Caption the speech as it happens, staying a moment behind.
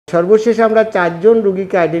সর্বশেষ আমরা 4 জন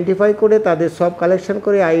রোগীকে আইডেন্টিফাই করে তাদের সব কালেকশন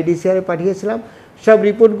করে আইডিসিআরে পাঠিয়েছিলাম। সব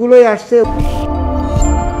রিপোর্টগুলোই আসছে।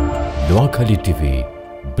 নোয়াখালী টিভি,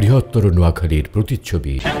 বৃহত্তর নোয়াখালীর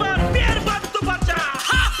প্রতিচ্ছবি।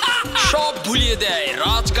 সব ভুলিয়ে দেয়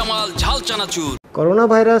রাজকামাল ঝাল চানাচুর। করোনা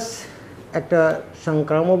ভাইরাস একটা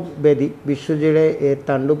সংক্রামক ব্যাধি, বিশ্বজুড়ে এর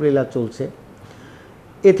তাণ্ডব লীলা চলছে।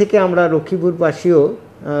 এ থেকে আমরা লক্ষ্মীপুরবাসীও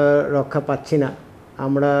রক্ষা পাচ্ছি না।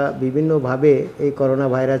 আমরা বিভিন্নভাবে এই করোনা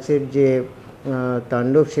ভাইরাসের যে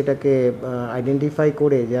তাণ্ডব সেটাকে আইডেন্টিফাই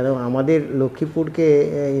করে যেন আমাদের লক্ষ্মীপুরকে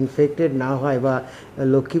ইনফেক্টেড না হয় বা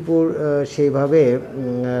লক্ষ্মীপুর সেইভাবে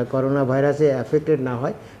করোনা ভাইরাসে অ্যাফেক্টেড না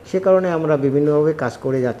হয়, সে কারণে আমরা বিভিন্নভাবে কাজ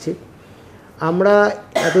করে যাচ্ছি। আমরা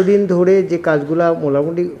এতদিন ধরে যে কাজগুলো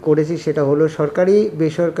মোটামুটি করেছি সেটা হলো সরকারি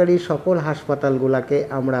বেসরকারি সকল হাসপাতালগুলোকে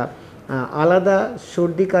আমরা আলাদা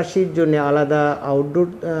সর্দি কাশির জন্য আলাদা আউটডোর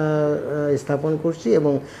স্থাপন করছি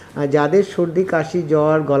এবং যাদের সর্দি কাশি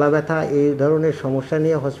জ্বর গলা ব্যথা এই ধরনের সমস্যা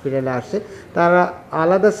নিয়ে হসপিটালে আসছে তারা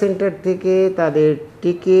আলাদা সেন্টার থেকে তাদের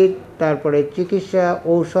টিকিট তারপরে চিকিৎসা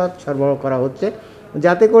ঔষধ সরবরাহ করা হচ্ছে,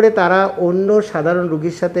 যাতে করে তারা অন্য সাধারণ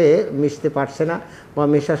রোগীর সাথে মিশতে পারছে না বা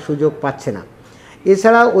মেশার সুযোগ পাচ্ছে না।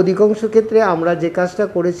 এছাড়া অধিকাংশ ক্ষেত্রে আমরা যে কাজটা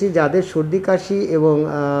করেছি, যাদের সর্দি কাশি এবং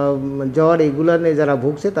জ্বর এগুলো নিয়ে যারা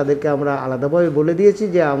ভুগছে তাদেরকে আমরা আলাদাভাবে বলে দিয়েছি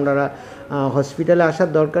যে আপনারা হসপিটালে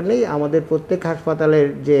আসার দরকার নেই। আমাদের প্রত্যেক হাসপাতালের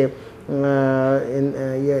যে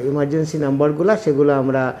ইমার্জেন্সি নাম্বারগুলো সেগুলো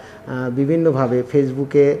আমরা বিভিন্নভাবে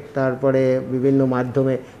ফেসবুকে তারপরে বিভিন্ন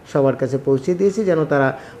মাধ্যমে সবার কাছে পৌঁছে দিয়েছি, যেন তারা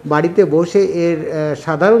বাড়িতে বসে এর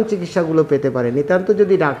সাধারণ চিকিৎসাগুলো পেতে পারে। নিতান্ত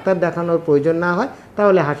যদি ডাক্তার দেখানোর প্রয়োজন না হয়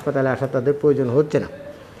তাহলে হাসপাতালে আসা তাদের প্রয়োজন হচ্ছে না।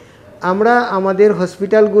 আমরা আমাদের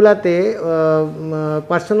হসপিটালগুলোতে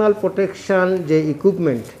পার্সোনাল প্রোটেকশান যে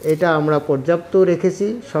ইকুইপমেন্ট এটা আমরা পর্যাপ্ত রেখেছি।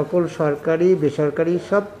 সকল সরকারি বেসরকারি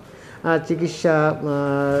সব চিকিৎসা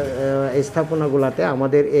স্থাপনাগুলোতে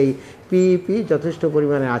আমাদের এই পিইপি যথেষ্ট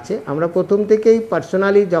পরিমাণে আছে। আমরা প্রথম থেকেই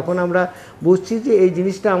পার্সোনালি যখন আমরা বুঝছি যে এই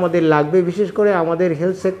জিনিসটা আমাদের লাগবে, বিশেষ করে আমাদের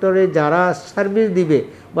হেলথ সেক্টরে যারা সার্ভিস দিবে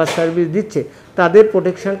বা সার্ভিস দিচ্ছে তাদের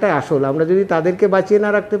প্রোটেকশানটাই আসল। আমরা যদি তাদেরকে বাঁচিয়ে না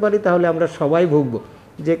রাখতে পারি তাহলে আমরা সবাই ভুগব।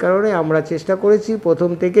 যে কারণে আমরা চেষ্টা করেছি প্রথম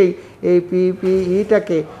থেকেই এই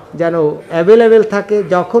পিপিইটাকে যেন অ্যাভেলেবেল থাকে,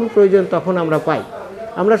 যখন প্রয়োজন তখন আমরা পাই।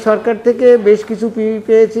 আমরা সরকার থেকে বেশ কিছু পিপি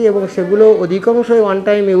পেয়েছি এবং সেগুলো অধিকাংশই ওয়ান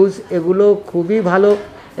টাইম ইউজ, এগুলো খুবই ভালো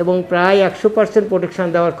এবং প্রায় 100% প্রোটেকশান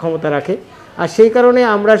দেওয়ার ক্ষমতা রাখে। আর সেই কারণে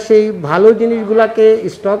আমরা সেই ভালো জিনিসগুলোকে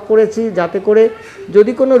স্টক করেছি, যাতে করে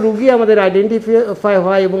যদি কোনো রুগী আমাদের আইডেন্টিফাই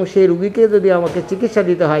হয় এবং সেই রুগীকে যদি আমাকে চিকিৎসা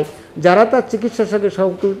দিতে হয়, যারা তার চিকিৎসার সাথে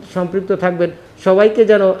সম্পৃক্ত থাকবেন সবাইকে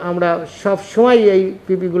যেন আমরা সব সময় এই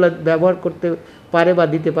পিপিগুলো ব্যবহার করতে পারে বা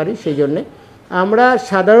দিতে পারি। সেই জন্যে আমরা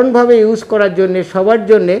সাধারণভাবে ইউজ করার জন্যে সবার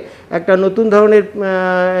জন্যে একটা নতুন ধরনের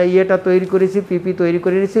ইয়েটা তৈরি করেছি, পিপি তৈরি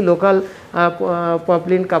করে নিয়েছি লোকাল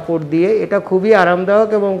পপলিন কাপড় দিয়ে। এটা খুবই আরামদায়ক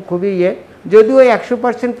এবং খুবই যদিও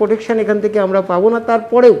 100% প্রোটেকশান এখান থেকে আমরা পাবো না,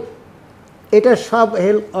 তারপরেও এটা সব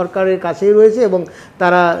হেলথ ওয়ার্কারের কাছেই রয়েছে এবং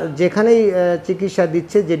তারা যেখানেই চিকিৎসা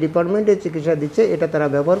দিচ্ছে, যে ডিপার্টমেন্টে চিকিৎসা দিচ্ছে, এটা তারা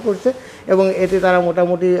ব্যবহার করছে এবং এতে তারা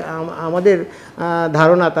মোটামুটি আমাদের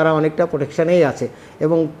ধারণা তারা অনেকটা প্রোটেকশানেই আছে।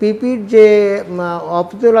 এবং পিপির যে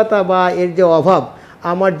অপতুলতা বা এর যে অভাব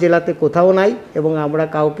আমার জেলাতে কোথাও নাই এবং আমরা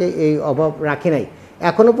কাউকে এই অভাব রাখি নাই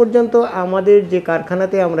এখনও পর্যন্ত। আমাদের যে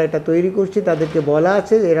কারখানাতে আমরা এটা তৈরি করছি তাদেরকে বলা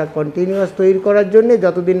আছে এরা কন্টিনিউয়াস তৈরি করার জন্যে,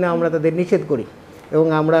 যতদিন না আমরা তাদের নিষেধ করি, এবং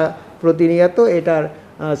আমরা প্রতিনিয়ত এটার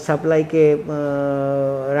সাপ্লাইকে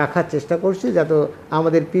রাখার চেষ্টা করছি যাতে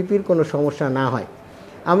আমাদের পিপির কোনো সমস্যা না হয়।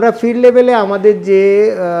 আমরা ফিল্ড লেভেলে আমাদের যে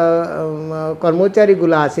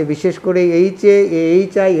কর্মচারীগুলো আছে, বিশেষ করে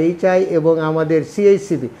এইচআই এবং আমাদের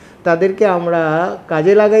সিএইচসিবি, তাদেরকে আমরা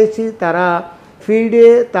কাজে লাগাইছি। তারা ফিল্ডে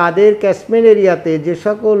তাদের ক্যাচমেন্ট এরিয়াতে যে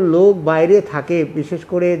সকল লোক বাইরে থাকে, বিশেষ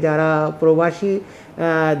করে যারা প্রবাসী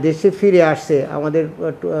দেশে ফিরে আসছে, আমাদের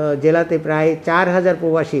জেলাতে প্রায় 4000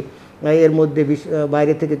 প্রবাসী এর মধ্যে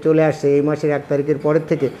বাইরে থেকে চলে আসছে এই মাসের 1 তারিখের পরের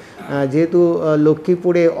থেকে। যেহেতু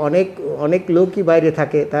লক্ষ্মীপুরে অনেক লোকই বাইরে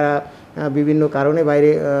থাকে, তারা বিভিন্ন কারণে বাইরে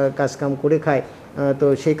কাজকাম করে খায়, তো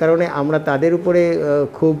সেই কারণে আমরা তাদের উপরে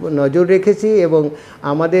খুব নজর রেখেছি এবং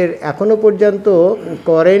আমাদের এখনও পর্যন্ত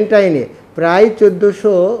কোয়ারেন্টাইনে প্রায়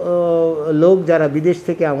 1400 লোক যারা বিদেশ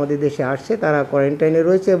থেকে আমাদের দেশে আসছে তারা কোয়ারেন্টাইনে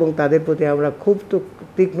রয়েছে এবং তাদের প্রতি আমরা খুব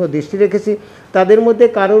তীক্ষ্ণ দৃষ্টি রেখেছি। তাদের মধ্যে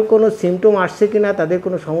কারোর কোনো সিমটম আসছে কিনা, তাদের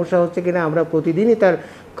কোনো সমস্যা হচ্ছে কিনা আমরা প্রতিদিনই তার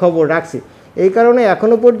খবর রাখছি। এই কারণে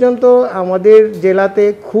এখনও পর্যন্ত আমাদের জেলাতে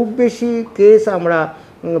খুব বেশি কেস আমরা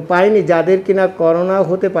পাইনি যাদের কিনা করোনা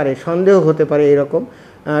হতে পারে, সন্দেহ হতে পারে এরকম।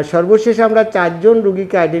 সর্বশেষ আমরা 4 জন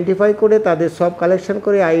রোগীকে আইডেন্টিফাই করে তাদের সব কালেকশন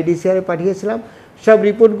করে আইডিসিআরে পাঠিয়েছিলাম। সব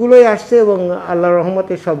রিপোর্টগুলোই আসছে এবং আল্লাহর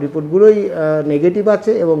রহমতে সব রিপোর্টগুলোই নেগেটিভ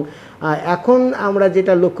আছে এবং এখন আমরা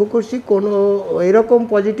যেটা লক্ষ্য করছি কোনো এরকম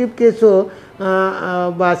পজিটিভ কেসও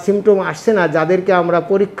বা সিমটম আসছে না যাদেরকে আমরা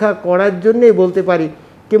পরীক্ষা করার জন্যেই বলতে পারি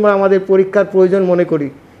কিংবা আমাদের পরীক্ষার প্রয়োজন মনে করি।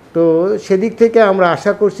 তো সেদিক থেকে আমরা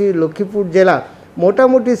আশা করছি লক্ষ্মীপুর জেলা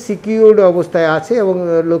মোটামুটি সিকিউরড অবস্থায় আছে এবং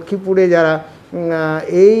লক্ষ্মীপুরে যারা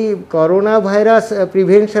এই করোনা ভাইরাস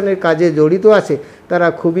প্রিভেনশনের কাজে জড়িত আছে তারা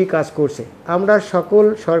খুবই কাজ করছে। আমরা সকল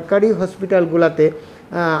সরকারি হসপিটালগুলোতে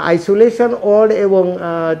আইসোলেশন ওয়ার্ড এবং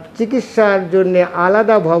চিকিৎসার জন্য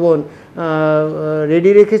আলাদা ভবন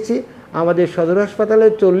রেডি রেখেছি। আমাদের সদর হাসপাতালে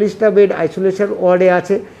 40টা বেড আইসোলেশন ওয়ার্ডে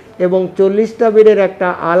আছে এবং 40টা বেডের একটা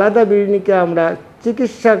আলাদা বিল্ডিংকে আমরা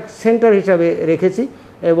চিকিৎসা সেন্টার হিসাবে রেখেছি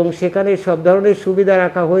এবং সেখানে সব ধরনের সুবিধা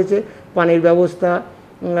রাখা হয়েছে, পানির ব্যবস্থা,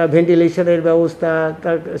 ভেন্টিলেশনের ব্যবস্থা,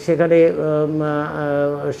 সেখানে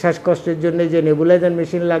শ্বাসকষ্টের জন্য যে নেবুলাইজার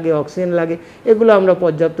মেশিন লাগে, অক্সিজেন লাগে, এগুলো আমরা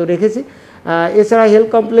পর্যাপ্ত রেখেছি। এছাড়া হেলথ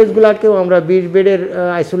কমপ্লেক্সগুলোকেও আমরা 20 বেডের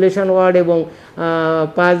আইসোলেশন ওয়ার্ড এবং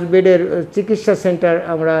 5 বেডের চিকিৎসা সেন্টার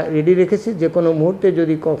আমরা রেডি রেখেছি। যে কোনো মুহূর্তে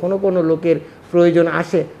যদি কখনো কোনো লোকের প্রয়োজন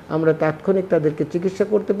আসে আমরা তাৎক্ষণিক তাদেরকে চিকিৎসা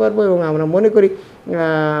করতে পারবো এবং আমরা মনে করি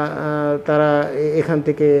তারা এখান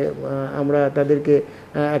থেকে আমরা তাদেরকে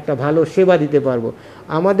একটা ভালো সেবা দিতে পারবো।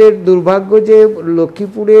 আমাদের দুর্ভাগ্য যে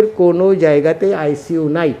লক্ষ্মীপুরের কোনো জায়গাতেই আইসিইউ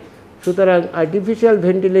নাই, সুতরাং আর্টিফিশিয়াল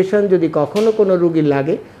ভেন্টিলেশন যদি কখনো কোনো রুগীর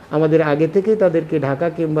লাগে আমাদের আগে থেকেই তাদেরকে ঢাকা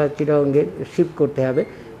কিংবা চিটাগংয়ে শিফট করতে হবে।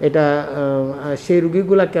 এটা সেই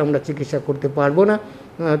রুগীগুলোকে আমরা চিকিৎসা করতে পারবো না।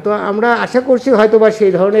 তো আমরা আশা করছি হয়তোবা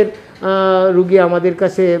সেই ধরনের রুগী আমাদের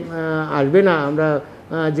কাছে আসবে না। আমরা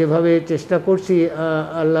যেভাবে চেষ্টা করছি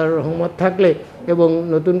আল্লাহর রহমত থাকলে এবং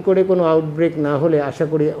নতুন করে কোনো আউটব্রেক না হলে আশা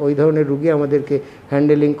করি ওই ধরনের রুগী আমাদেরকে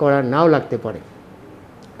হ্যান্ডেলিং করা নাও লাগতে পারে।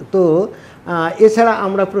 তো এছাড়া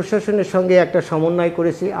আমরা প্রশাসনের সঙ্গে একটা সমন্বয়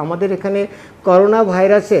করেছি। আমাদের এখানে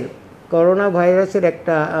করোনা ভাইরাসের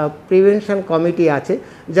একটা প্রিভেনশন কমিটি আছে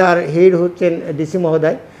যার হেড হচ্ছেন ডিসি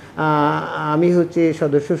মহোদয়, আমি হচ্ছে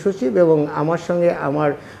সদস্য সচিব এবং আমার সঙ্গে আমার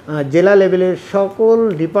জেলা লেভেলের সকল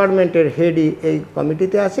ডিপার্টমেন্টের হেডই এই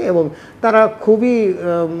কমিটিতে আছে এবং তারা খুবই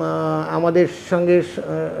আমাদের সঙ্গে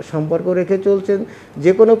সম্পর্ক রেখে চলছেন।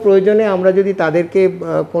 যে কোনো প্রয়োজনে আমরা যদি তাদেরকে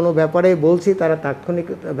কোনো ব্যাপারে বলছি তারা তাৎক্ষণিক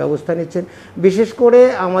ব্যবস্থা নিচ্ছেন। বিশেষ করে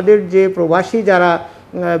আমাদের যে প্রবাসী যারা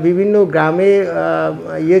বিভিন্ন গ্রামে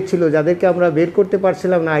ছিল যাদেরকে আমরা বের করতে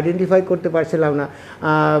পারছিলাম না, আইডেন্টিফাই করতে পারছিলাম না,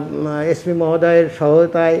 এসপি মহোদয়ের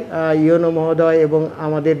সহায়তায় ইউএনও মহোদয় এবং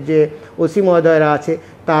আমাদের যে ওসি মহোদয়রা আছে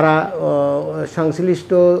তারা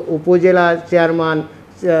সংশ্লিষ্ট উপজেলা চেয়ারম্যান,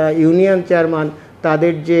 ইউনিয়ন চেয়ারম্যান,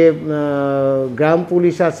 তাদের যে গ্রাম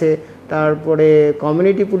পুলিশ আছে, তারপরে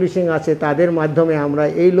কমিউনিটি পুলিশিং আছে, তাদের মাধ্যমে আমরা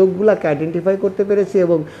এই লোকগুলোকে আইডেন্টিফাই করতে পেরেছি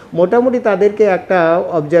এবং মোটামুটি তাদেরকে একটা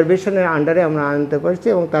অবজারভেশনের আন্ডারে আমরা আনতে পারছি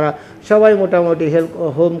এবং তারা সবাই মোটামুটি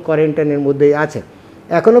হোম কোয়ারেন্টাইনের মধ্যেই আছে।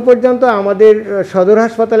 এখনও পর্যন্ত আমাদের সদর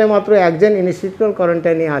হাসপাতালে মাত্র একজন ইনস্টিটিউশনাল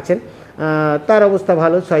কোয়ারেন্টাইনে আছেন, তার অবস্থা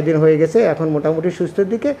ভালো, 6 দিন হয়ে গেছে, এখন মোটামুটি সুস্থর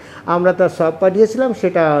দিকে। আমরা তার সব পাঠিয়েছিলাম,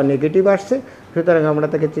 সেটা নেগেটিভ আসছে, সুতরাং আমরা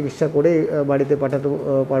তাকে চিকিৎসা করে বাড়িতে পাঠাতে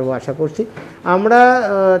পারবো আশা করছি। আমরা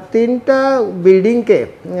 3টা বিল্ডিংকে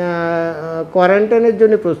কোয়ারেন্টাইনের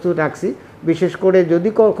জন্য প্রস্তুত রাখছি। বিশেষ করে যদি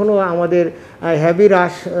কখনো আমাদের হেভি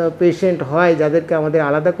রাশ পেশেন্ট হয় যাদেরকে আমাদের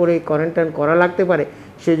আলাদা করে কোয়ারেন্টাইন করা লাগতে পারে,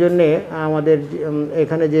 সেজন্যে আমাদের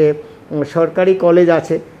এখানে যে সরকারি কলেজ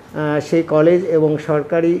আছে সেই কলেজ এবং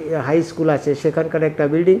সরকারি হাই স্কুল আছে সেখানকার একটা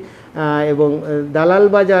বিল্ডিং এবং দালাল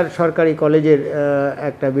বাজার সরকারি কলেজের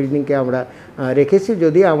একটা বিল্ডিংকে আমরা রেখেছি।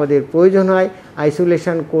 যদি আমাদের প্রয়োজন হয়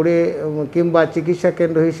আইসোলেশন করে কিংবা চিকিৎসা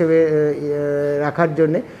কেন্দ্র হিসেবে রাখার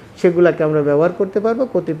জন্যে সেগুলোকে আমরা ব্যবহার করতে পারবো।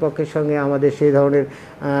 কর্তৃপক্ষের সঙ্গে আমাদের সেই ধরনের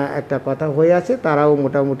একটা কথা হয়ে আছে, তারাও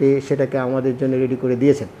মোটামুটি সেটাকে আমাদের জন্য রেডি করে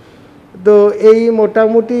দিয়েছেন। তো এই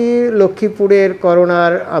মোটামুটি লক্ষ্মীপুরের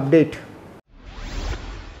করোনার আপডেট।